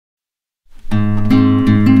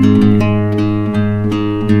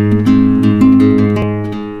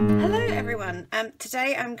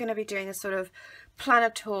going to be doing a sort of planner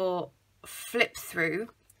tour flip through.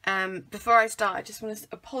 Before I start, I just want to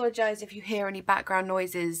apologise if you hear any background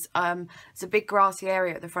noises. It's a big grassy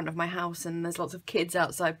area at the front of my house and there's lots of kids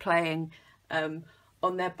outside playing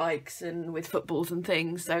on their bikes and with footballs and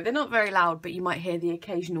things, so they're not very loud, but you might hear the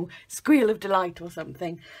occasional squeal of delight or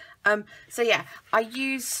something. So yeah, I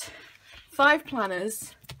use 5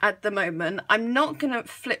 planners at the moment. I'm not going to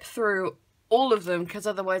flip through all of them because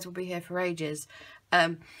otherwise we'll be here for ages.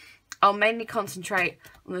 I'll mainly concentrate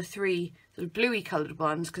on the 3 sort of bluey coloured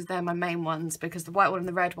ones because they're my main ones, because the white one and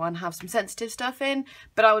the red one have some sensitive stuff in,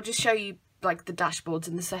 but I will just show you like the dashboards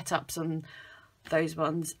and the setups on those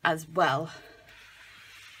ones as well.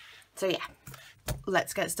 So yeah,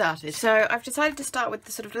 let's get started. So I've decided to start with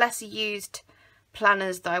the sort of lesser used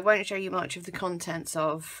planners that I won't show you much of the contents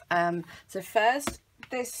of. So first,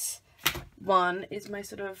 this one is my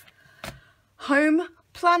sort of home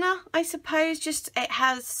planner, I suppose. Just it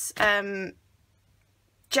has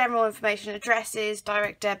general information, addresses,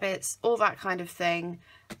 direct debits, all that kind of thing.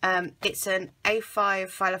 It's an A5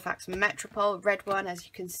 Filofax Metropol, red one, as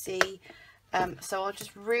you can see. So I'll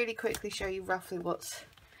just really quickly show you roughly what's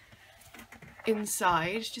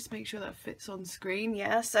inside. Just make sure that fits on screen.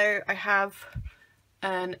 Yeah, so I have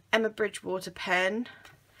an Emma Bridgewater pen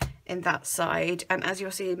in that side, and as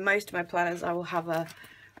you'll see in most of my planners I will have a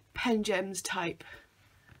Pen Gems type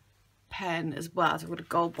pen as well. So I've got a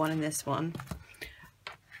gold one in this one.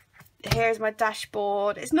 Here's my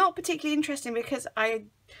dashboard. It's not particularly interesting because I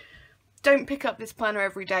don't pick up this planner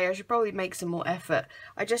every day. I should probably make some more effort.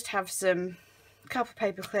 I just have some couple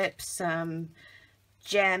paper clips, some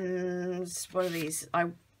gems, what are these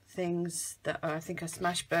things that are, I think are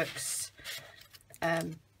smash books,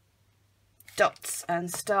 dots and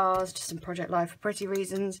stars, just some Project Life for pretty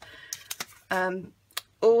reasons.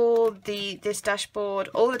 This dashboard,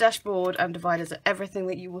 all the dashboard and dividers, everything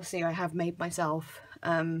that you will see I have made myself.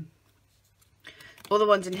 All the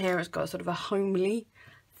ones in here has got sort of a homely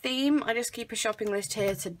theme. I just keep a shopping list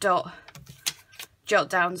here to jot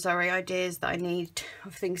down ideas that I need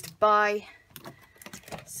of things to buy.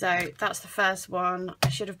 So that's the first one. I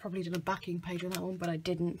should have probably done a backing page on that one, but I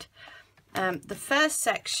didn't. The first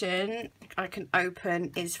section I can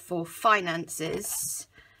open is for finances,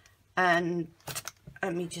 and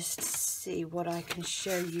let me just see what I can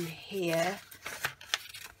show you here.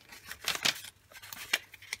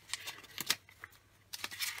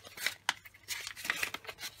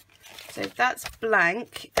 So that's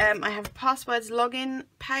blank. I have a passwords login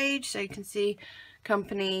page, so you can see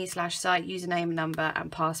company / site, username, number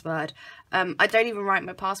and password. I don't even write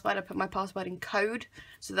my password. I put my password in code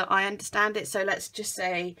so that I understand it. So let's just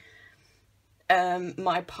say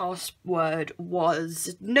my password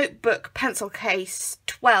was notebook pencil case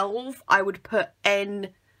 12. I would put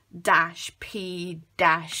N-P-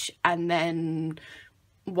 and then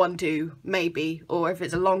 12 maybe, or if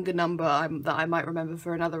it's a longer number that I might remember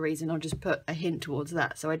for another reason, I'll just put a hint towards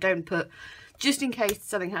that. So I don't put, just in case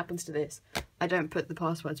something happens to this, I don't put the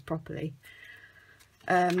passwords properly.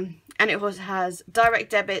 And it also has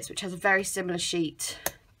direct debits, which has a very similar sheet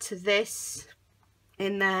to this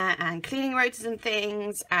in there, and cleaning rotas and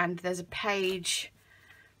things, and there's a page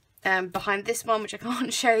behind this one which I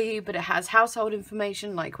can't show you, but it has household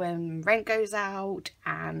information like when rent goes out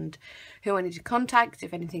and who I need to contact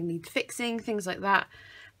if anything needs fixing, things like that.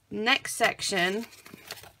 Next section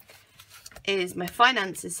is my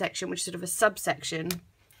finances section, which is sort of a subsection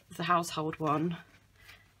of the household one.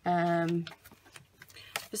 For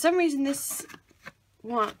some reason this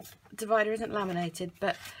one divider isn't laminated,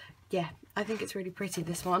 but yeah, I think it's really pretty,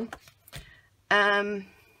 this one.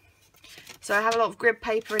 So I have a lot of grid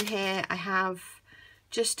paper in here. I have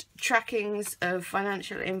just trackings of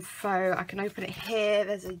financial info. I can open it here.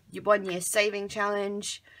 There's a 1-year saving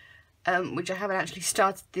challenge, which I haven't actually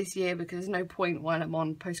started this year because there's no point while I'm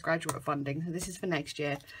on postgraduate funding. So this is for next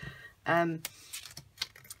year. So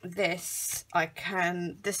I've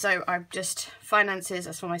just finances,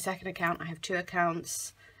 that's for my second account. I have 2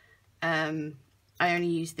 accounts. I only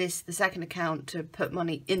use the second account to put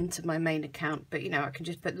money into my main account, but you know, I can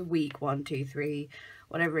just put the week 1, 2, 3,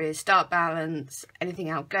 whatever it is, start balance, anything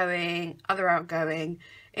outgoing, other outgoing,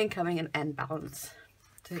 incoming and end balance.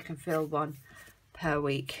 So you can fill one per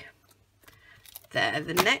week. There,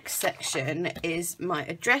 the next section is my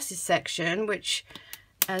addresses section, which,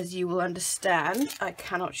 as you will understand, I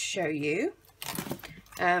cannot show you.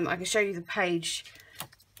 I can show you the page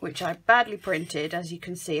which I badly printed, as you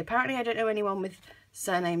can see. Apparently I don't know anyone with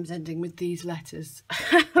surnames ending with these letters.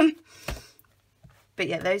 But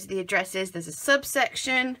yeah, those are the addresses. There's a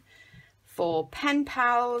subsection for pen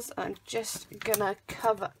pals. I'm just gonna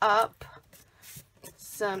cover up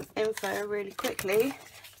some info really quickly.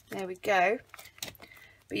 There we go.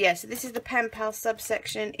 But yeah, so this is the pen pal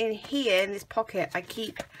subsection. In here, in this pocket, I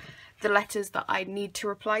keep the letters that I need to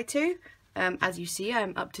reply to. As you see,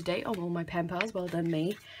 I'm up to date on all my pen pals. Well done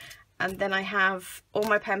me. And then I have all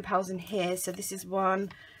my pen pals in here. So this is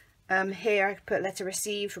one. Here I put letter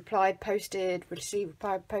received, replied, posted, received,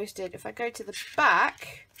 replied, posted. If I go to the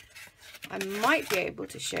back, I might be able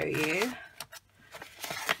to show you.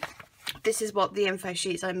 This is what the info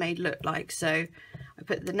sheets I made look like. So I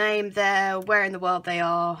put the name there, where in the world they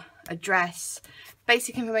are, address,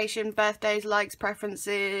 basic information, birthdays, likes,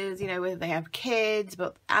 preferences, you know, whether they have kids,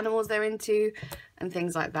 what animals they're into, and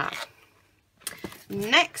things like that.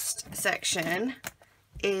 Next section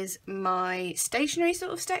is my stationery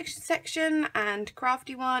sort of section and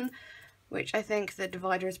crafty one, which I think the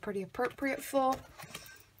divider is pretty appropriate for.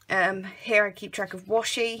 Here I keep track of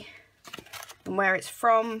washi and where it's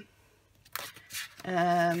from.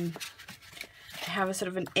 I have a sort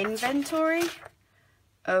of an inventory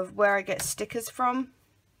of where I get stickers from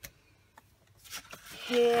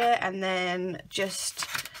here, and then just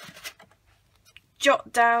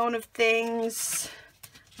jot down of things.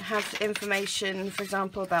 I have information, for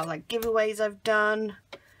example, about like giveaways I've done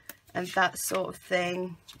and that sort of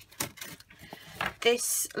thing.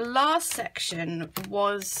 This last section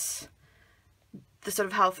was the sort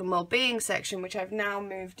of health and well-being section, which I've now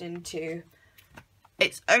moved into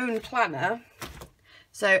its own planner.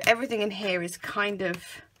 So everything in here is kind of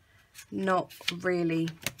not really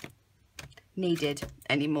needed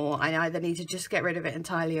anymore. I either need to just get rid of it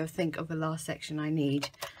entirely or think of the last section I need.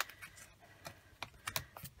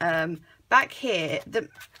 Back here,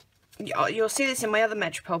 you'll see this in my other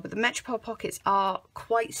Metropol, but the Metropol pockets are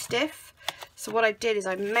quite stiff. So what I did is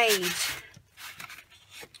I made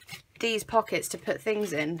these pockets to put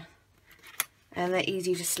things in, and they're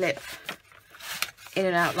easy to slip in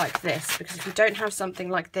and out like this, because if you don't have something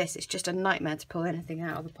like this, it's just a nightmare to pull anything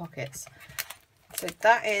out of the pockets. So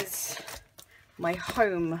that is my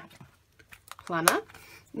home planner.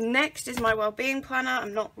 Next is my wellbeing planner.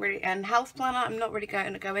 And health planner. I'm not really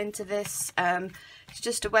going to go into this. It's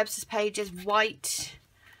just a Websters pages, white,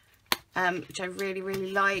 which I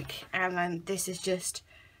really like. And then this is just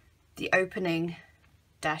the opening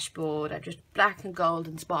dashboard. I'm just black and gold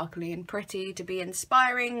and sparkly and pretty to be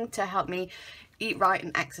inspiring, to help me eat right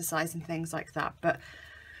and exercise and things like that. But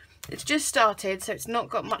it's just started, so it's not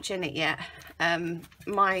got much in it yet.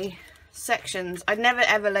 My sections, I never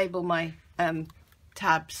ever label my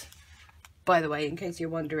tabs, by the way, in case you're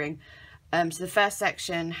wondering. So the first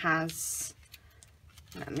section has,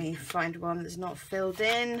 let me find one that's not filled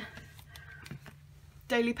in,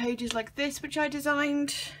 daily pages like this, which I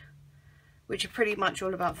designed, which are pretty much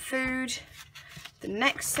all about food. The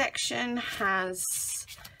next section has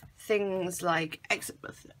things like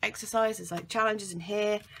exercises, like challenges in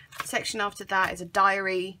here. The section after that is a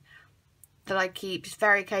diary that I keep, just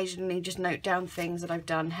very occasionally just note down things that I've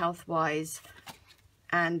done health-wise.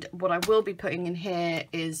 And what I will be putting in here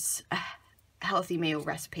is healthy meal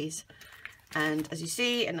recipes. And as you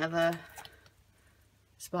see, another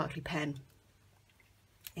sparkly pen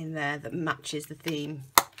in there that matches the theme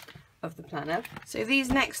of the planner. So these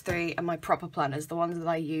next three are my proper planners, the ones that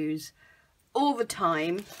I use all the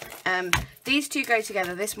time. These two go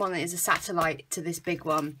together. This one is a satellite to this big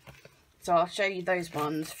one. So I'll show you those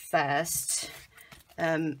ones first.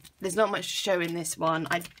 There's not much to show in this one.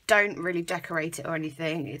 I don't really decorate it or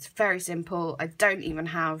anything. It's very simple. I don't even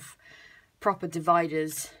have proper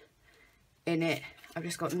dividers in it. I've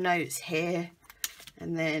just got notes here,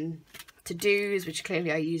 and then to-dos, which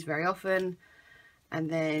clearly I use very often, and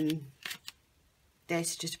then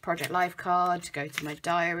this is just a project life card to go to my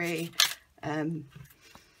diary.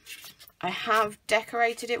 I have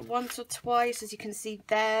decorated it once or twice, as you can see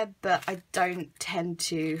there, but I don't tend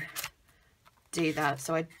to do that.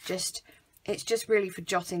 So it's just really for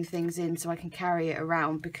jotting things in so I can carry it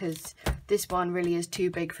around, because this one really is too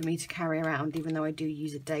big for me to carry around, even though I do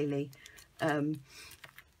use it daily. And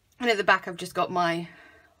at the back I've just got my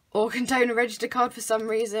organ donor register card for some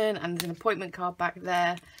reason, and there's an appointment card back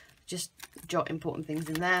there. Just jot important things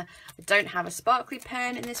in there. I don't have a sparkly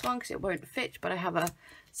pen in this one because it won't fit, but I have a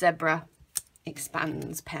zebra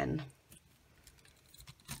expands pen.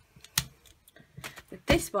 But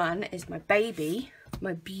this one is my baby,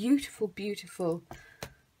 my beautiful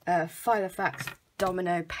Filofax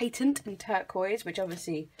Domino patent in turquoise, which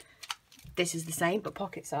obviously this is the same but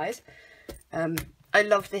pocket size. I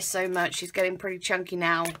love this so much. She's getting pretty chunky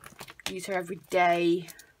now. Use her every day.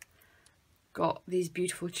 Got these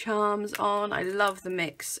beautiful charms on. I love the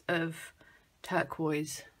mix of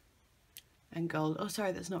turquoise and gold. Oh,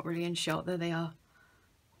 sorry, that's not really in shot. There they are.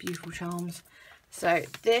 beautiful charms. So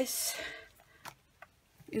this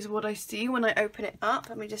is what I see when I open it up.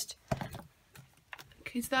 Let me just,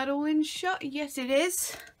 is that all in shot? Yes, it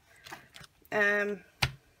is. So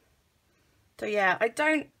yeah, I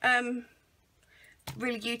don't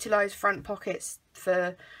really utilize front pockets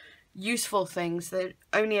for useful things. They're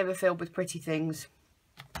only ever filled with pretty things,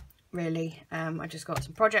 really. I just got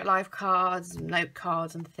some Project Life cards and note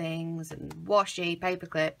cards and things and washi paper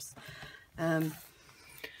clips.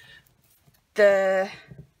 The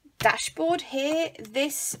dashboard here,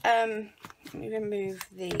 this let me remove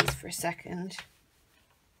these for a second.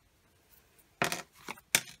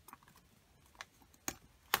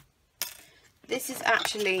 This is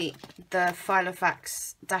actually the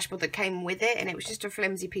Filofax dashboard that came with it, and it was just a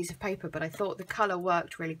flimsy piece of paper, but I thought the colour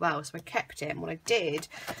worked really well, so I kept it. And what I did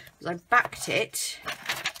was I backed it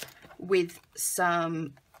with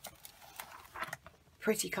some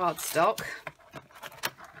pretty cardstock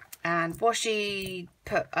and washi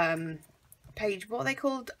put page, what are they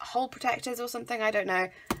called, hole protectors or something, I don't know.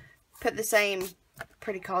 Put the same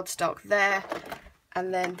pretty cardstock there,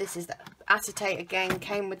 and then this is the acetate again,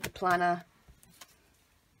 came with the planner.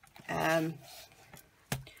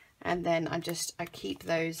 And then I keep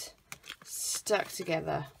those stuck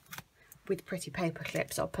together with pretty paper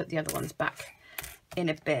clips. I'll put the other ones back in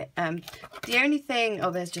a bit. The only thing,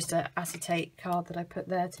 oh, there's just an acetate card that I put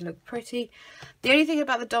there to look pretty. The only thing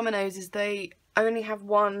about the Dominoes is they only have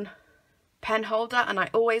one pen holder, and I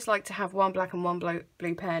always like to have one black and one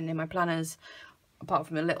blue pen in my planners, apart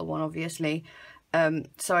from a little one, obviously.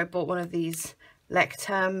 So I bought one of these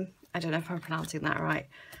Lecterm, I don't know if I'm pronouncing that right,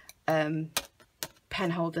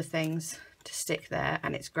 pen holder things to stick there,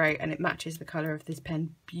 and it's great, and it matches the colour of this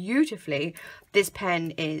pen beautifully. This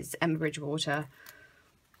pen is Emma Bridgewater.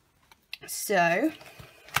 So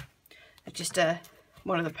just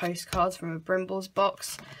one of the postcards from a Brimbles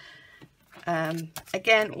box.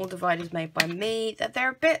 Again, all dividers made by me.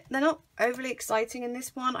 They're not overly exciting in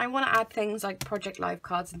this one. I want to add things like Project Life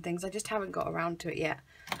cards and things. I just haven't got around to it yet.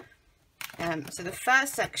 So the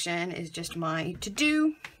first section is just my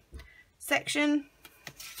to-do section.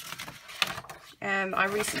 I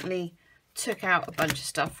recently took out a bunch of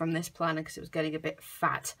stuff from this planner because it was getting a bit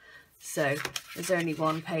fat, so there's only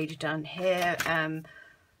one page done here.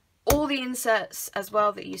 All the inserts as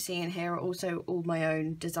well that you see in here are also all my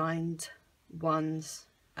own designed ones,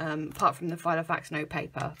 apart from the Filofax note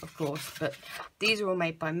paper, of course, but these are all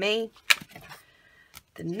made by me.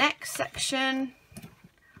 The next section,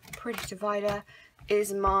 pretty divider,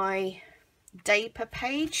 is my day per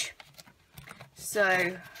page.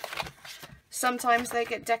 So sometimes they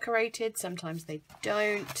get decorated, sometimes they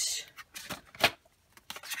don't.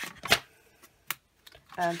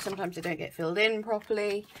 Sometimes they don't get filled in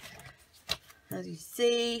properly. As you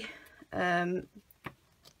see,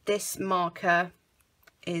 this marker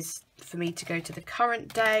is for me to go to the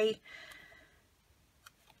current day.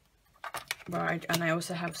 Right, and I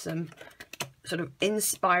also have some sort of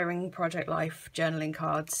inspiring Project Life journaling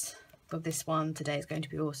cards. For this one, today is going to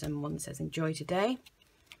be awesome. One says enjoy today.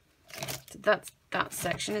 So that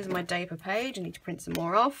section is my day per page. I need to print some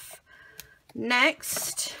more off.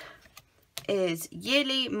 Next is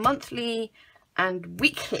yearly, monthly and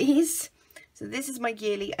weeklies. So this is my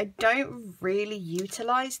yearly. I don't really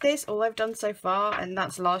utilize this. All I've done so far, and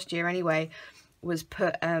that's last year anyway, was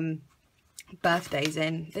put birthdays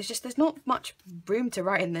in. There's not much room to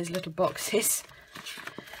write in those little boxes.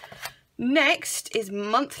 Next is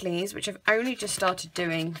monthlies, which I've only just started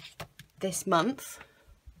doing this month.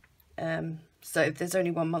 So there's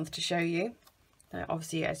only 1 month to show you.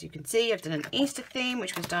 Obviously, as you can see, I've done an Easter theme,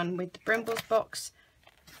 which was done with the Brimbles box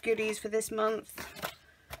goodies for this month.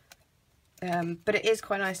 But it is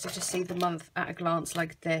quite nice to just see the month at a glance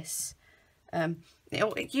like this.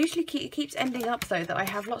 It usually keeps ending up, though, that I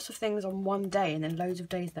have lots of things on one day and then loads of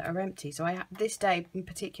days that are empty. So this day in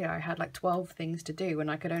particular, I had like 12 things to do, and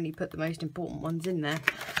I could only put the most important ones in there.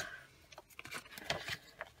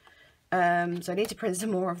 So I need to print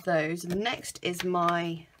some more of those. And the next is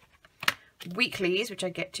my weeklies, which I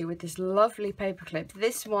get to with this lovely paper clip.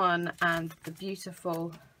 This one and the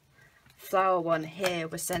beautiful flower one here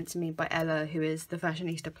was sent to me by Ella, who is the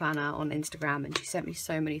Fashionista Planner on Instagram, and she sent me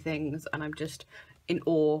so many things, and I'm just in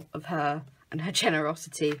awe of her and her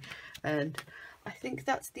generosity. And I think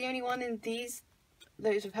that's the only one in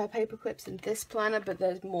those of her paper clips in this planner, but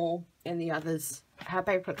there's more in the others. Her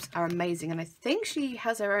paper clips are amazing, and I think she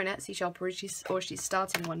has her own Etsy shop, or she's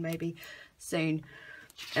starting one maybe soon.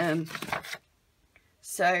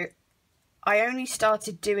 So I only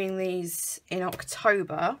started doing these in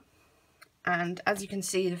October, and as you can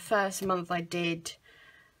see, the first month I did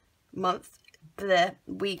the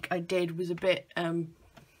week I did was a bit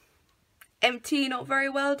empty, not very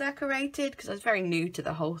well decorated, because I was very new to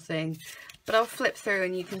the whole thing. But I'll flip through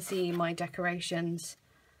and you can see my decorations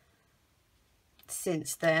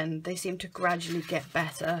since then. They seem to gradually get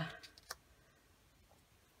better.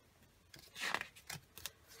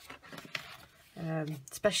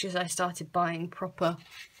 Especially as I started buying proper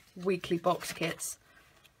weekly box kits.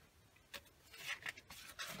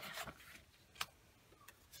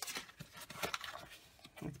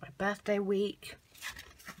 It's my birthday week.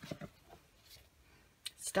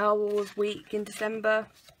 Star Wars week in December.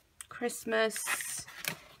 Christmas.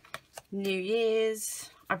 New Year's.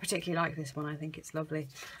 I particularly like this one. I think it's lovely.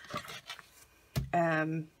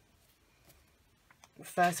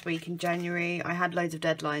 First week in January. I had loads of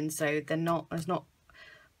deadlines, so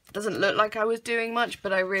doesn't look like I was doing much,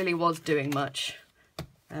 but I really was doing much.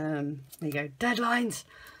 There you go, deadlines.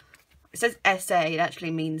 It says essay, it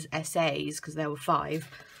actually means essays because there were 5.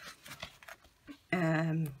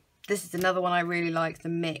 This is another one I really like, the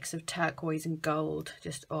mix of turquoise and gold.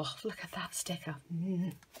 Just, oh, look at that sticker.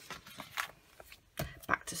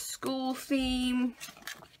 Back to school theme.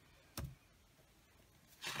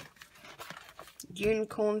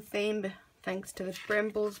 Unicorn theme, thanks to the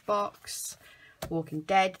Brimbles box. Walking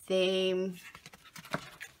Dead theme.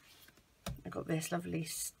 I got this lovely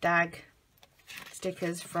stag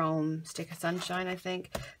stickers from Sticker Sunshine, I think.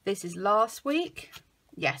 This is last week.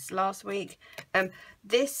 Yes, last week.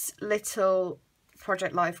 This little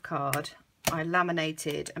Project Life card I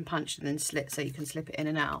laminated and punched and then slit so you can slip it in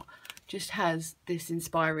and out. Just has this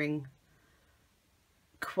inspiring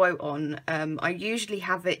quote on. I usually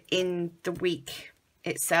have it in the week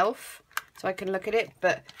itself so I can look at it,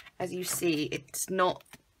 but as you see, it's not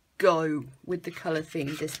go with the colour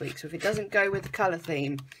theme this week. So if it doesn't go with the colour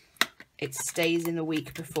theme, it stays in the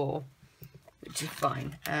week before, which is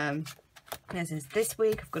fine. As is this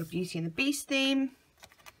week, I've got a Beauty and the Beast theme.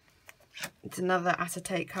 It's another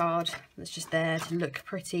acetate card that's just there to look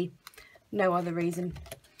pretty, no other reason.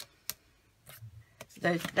 So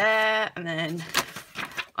those there, and then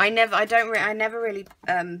I never really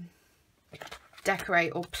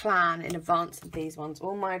decorate or plan in advance of these ones.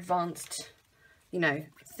 All my advanced, you know,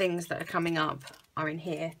 things that are coming up are in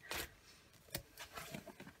here,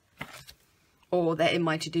 or they're in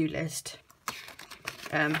my to-do list.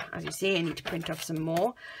 As you see, I need to print off some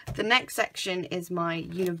more. The next section is my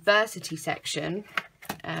university section.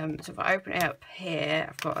 So if I open it up here,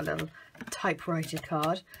 I've got a little typewriter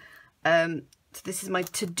card. So this is my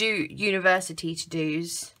to-do university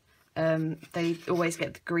to-dos. They always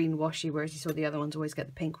get the green washi, whereas you saw the other ones always get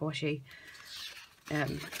the pink washi.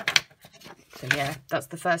 So yeah, that's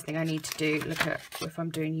the first thing I need to do. Look at if I'm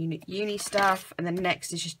doing uni stuff, and then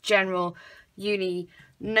next is just general uni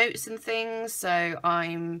notes and things. So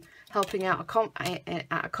I'm helping out at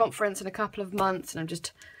a conference in a couple of months, and I'm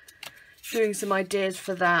just doing some ideas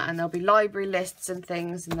for that, and there'll be library lists and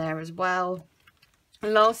things in there as well.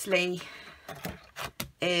 And lastly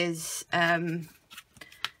is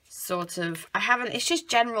sort of, it's just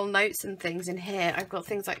general notes and things in here. I've got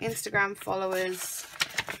things like Instagram followers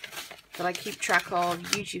that I keep track of,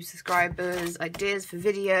 YouTube subscribers, ideas for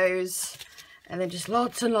videos, and then just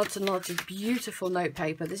lots and lots and lots of beautiful note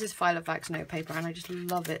paper. This is Filofax note paper, and I just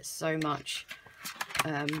love it so much.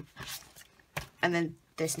 And then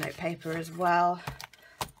this note paper as well.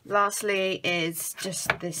 Lastly is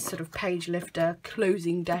just this sort of page lifter,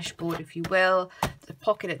 closing dashboard, if you will. The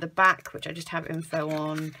pocket at the back, which I just have info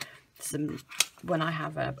on, when I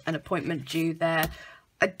have an appointment due there.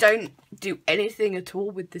 I don't do anything at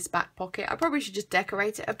all with this back pocket. I probably should just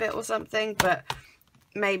decorate it a bit or something, but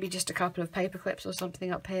maybe just a couple of paper clips or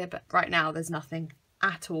something up here. But right now there's nothing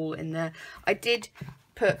at all in there. I did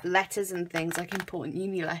put letters and things, like important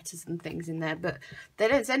uni letters and things in there, but they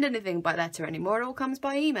don't send anything by letter anymore. It all comes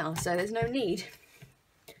by email, so there's no need.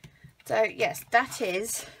 So yes, that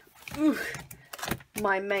is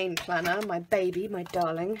my main planner, my baby, my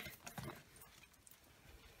darling.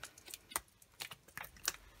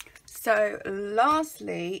 So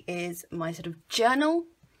lastly is my sort of journal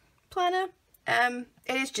planner. It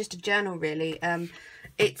is just a journal really.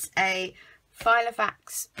 It's a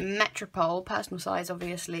Filofax Metropol, personal size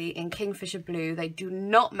obviously, in Kingfisher blue. They do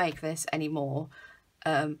not make this anymore.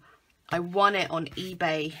 I won it on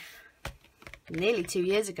eBay nearly 2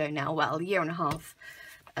 years ago now, well, a year and a half,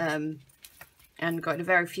 and got a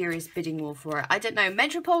very furious bidding war for it. I don't know,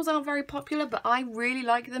 Metropols aren't very popular, but I really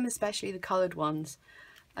like them, especially the coloured ones.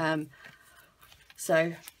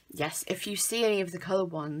 So yes, if you see any of the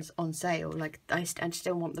coloured ones on sale, like I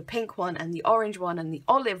still want the pink one and the orange one and the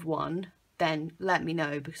olive one, then let me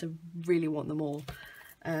know, because I really want them all.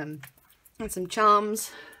 And And some charms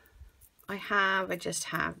I just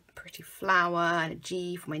have a pretty flower and a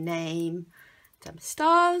G for my name, some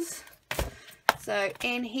stars. So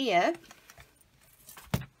in here,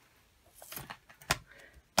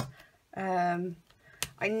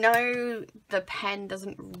 I know the pen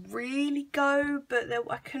doesn't really go, but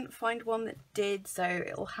I couldn't find one that did, so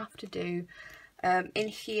it'll have to do. In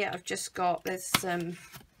here I've just got, there's some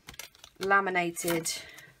laminated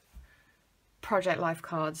Project Life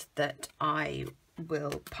cards that I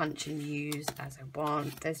will punch and use as I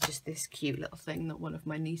want. There's just this cute little thing that one of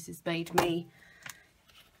my nieces made me.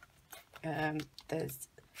 There's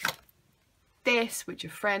this, which a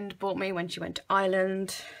friend bought me when she went to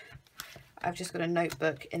Ireland. I've just got a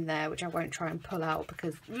notebook in there, which I won't try and pull out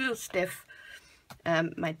because it's real stiff.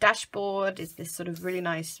 My dashboard is this sort of really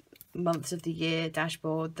nice months of the year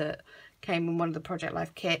dashboard that came in one of the Project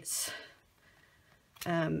Life kits.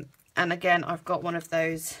 And again, I've got one of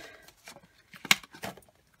those,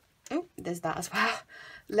 oh, there's that as well,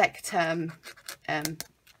 Lecterm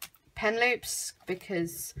pen loops,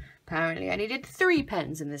 because apparently I needed 3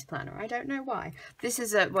 pens in this planner. I don't know why. This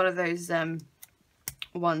is one of those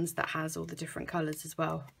ones that has all the different colours as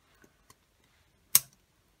well.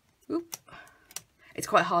 Oop. It's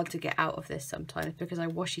quite hard to get out of this sometimes because I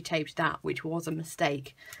washi taped that, which was a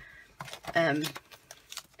mistake.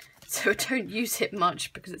 So I don't use it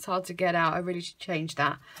much because it's hard to get out. I really should change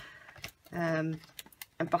that. And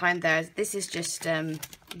behind there, this is just, let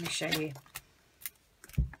me show you.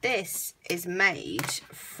 This is made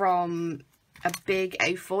from a big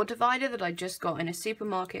A4 divider that I just got in a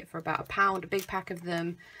supermarket for about £1, a big pack of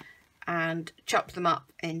them, and chopped them up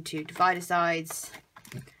into divider sides.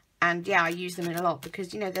 And yeah, I use them in a lot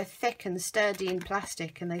because, you know, they're thick and sturdy and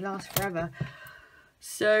plastic and they last forever.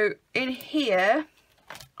 So in here,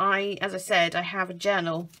 as I said, I have a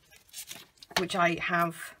journal, which I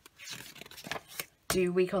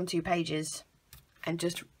do week on 2 pages and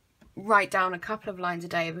just write down a couple of lines a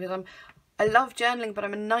day because I love journaling, but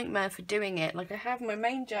I'm a nightmare for doing it. Like, I have my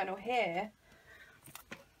main journal here,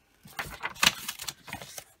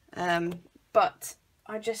 but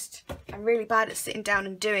I'm really bad at sitting down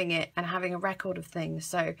and doing it and having a record of things.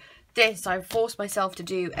 So this I force myself to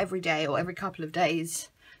do every day or every couple of days,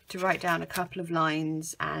 to write down a couple of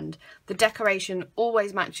lines, and the decoration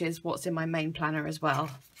always matches what's in my main planner as well.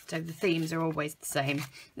 So the themes are always the same.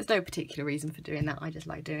 There's no particular reason for doing that. I just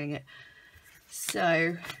like doing it.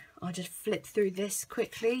 So I'll just flip through this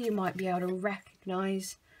quickly. You might be able to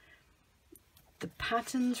recognise the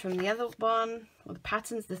patterns from the other one, or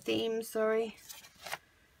the themes, sorry.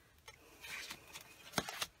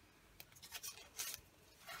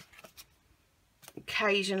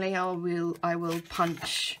 Occasionally I will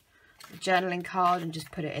punch a journaling card and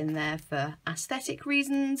just put it in there for aesthetic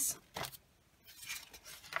reasons.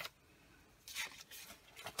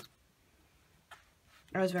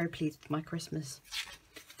 I was very pleased with my Christmas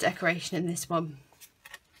decoration in this one.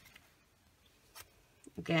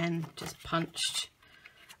 Again, just punched.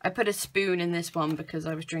 I put a spoon in this one because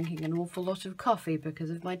I was drinking an awful lot of coffee because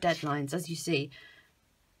of my deadlines. As you see,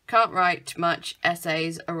 can't write much,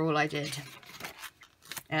 essays are all I did.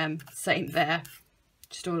 Same there,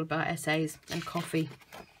 just all about essays and coffee.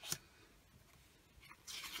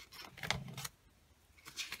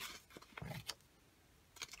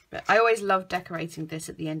 But I always love decorating this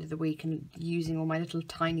at the end of the week and using all my little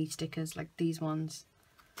tiny stickers like these ones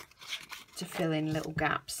to fill in little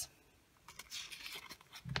gaps.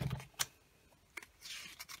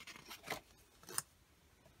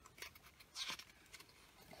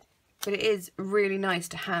 But it is really nice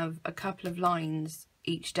to have a couple of lines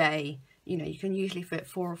each day. You know, you can usually fit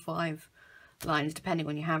 4 or 5 lines depending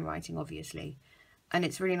on your handwriting, obviously. And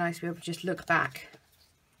it's really nice to be able to just look back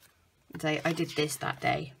and say, I did this that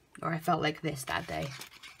day, or I felt like this that day.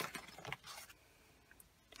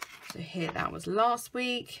 So here, that was last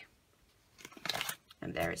week.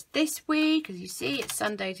 And there is this week. As you see, it's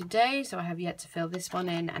Sunday today, so I have yet to fill this one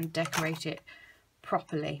in and decorate it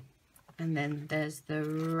properly. And then there's the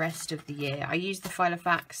rest of the year. I use the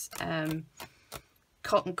Filofax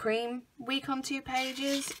cotton cream week on 2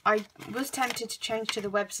 pages. I was tempted to change to the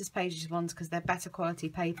Websters pages ones because they're better quality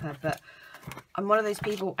paper, but I'm one of those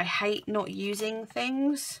people, I hate not using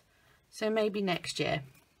things. So maybe next year,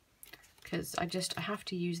 because I have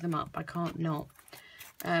to use them up. I can't not.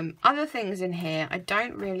 Other things in here I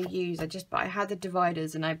don't really use. But I had the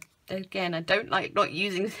dividers, and I don't like not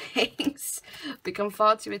using things. Become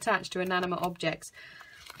far too attached to inanimate objects.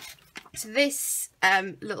 So this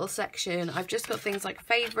little section, I've just got things like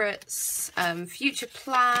favourites, future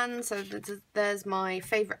plans. So there's my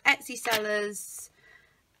favourite Etsy sellers,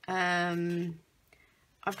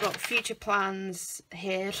 I've got future plans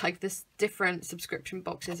here, like this different subscription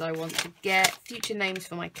boxes I want to get, future names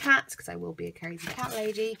for my cats, because I will be a crazy cat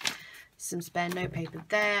lady, some spare note paper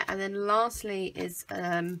there, and then lastly is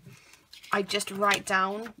I just write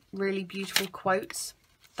down really beautiful quotes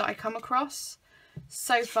that I come across.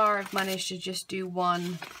 So far I've managed to just do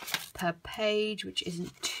one per page, which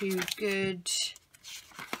isn't too good.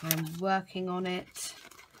 I'm working on it.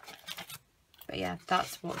 But yeah,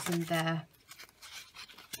 that's what's in there.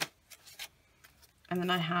 And then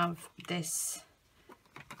I have this,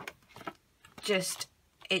 just,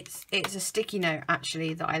 it's a sticky note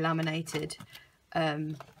actually that I laminated,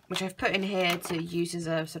 which I've put in here to use as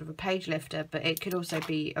a sort of a page lifter, but it could also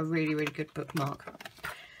be a really, really good bookmark.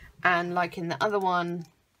 And like in the other one,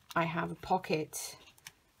 I have a pocket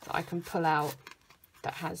that I can pull out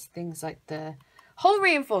that has things like the hole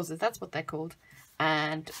reinforcers, that's what they're called,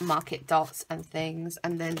 and market dots and things.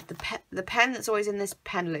 And then the pen that's always in this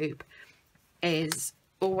pen loop is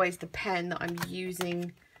always the pen that I'm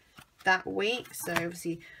using that week. So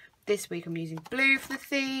obviously this week I'm using blue for the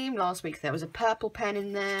theme. Last week there was a purple pen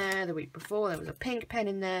in there. The week before there was a pink pen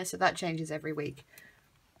in there. So that changes every week.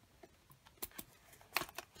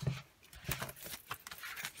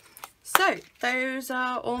 So those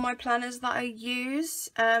are all my planners that I use.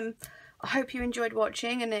 I hope you enjoyed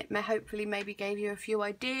watching, and it hopefully maybe gave you a few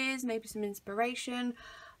ideas, maybe some inspiration.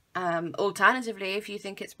 Alternatively, if you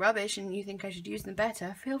think it's rubbish and you think I should use them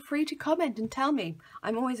better, feel free to comment and tell me.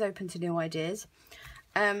 I'm always open to new ideas.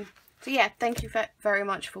 So yeah, thank you very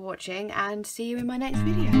much for watching, and see you in my next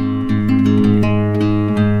video.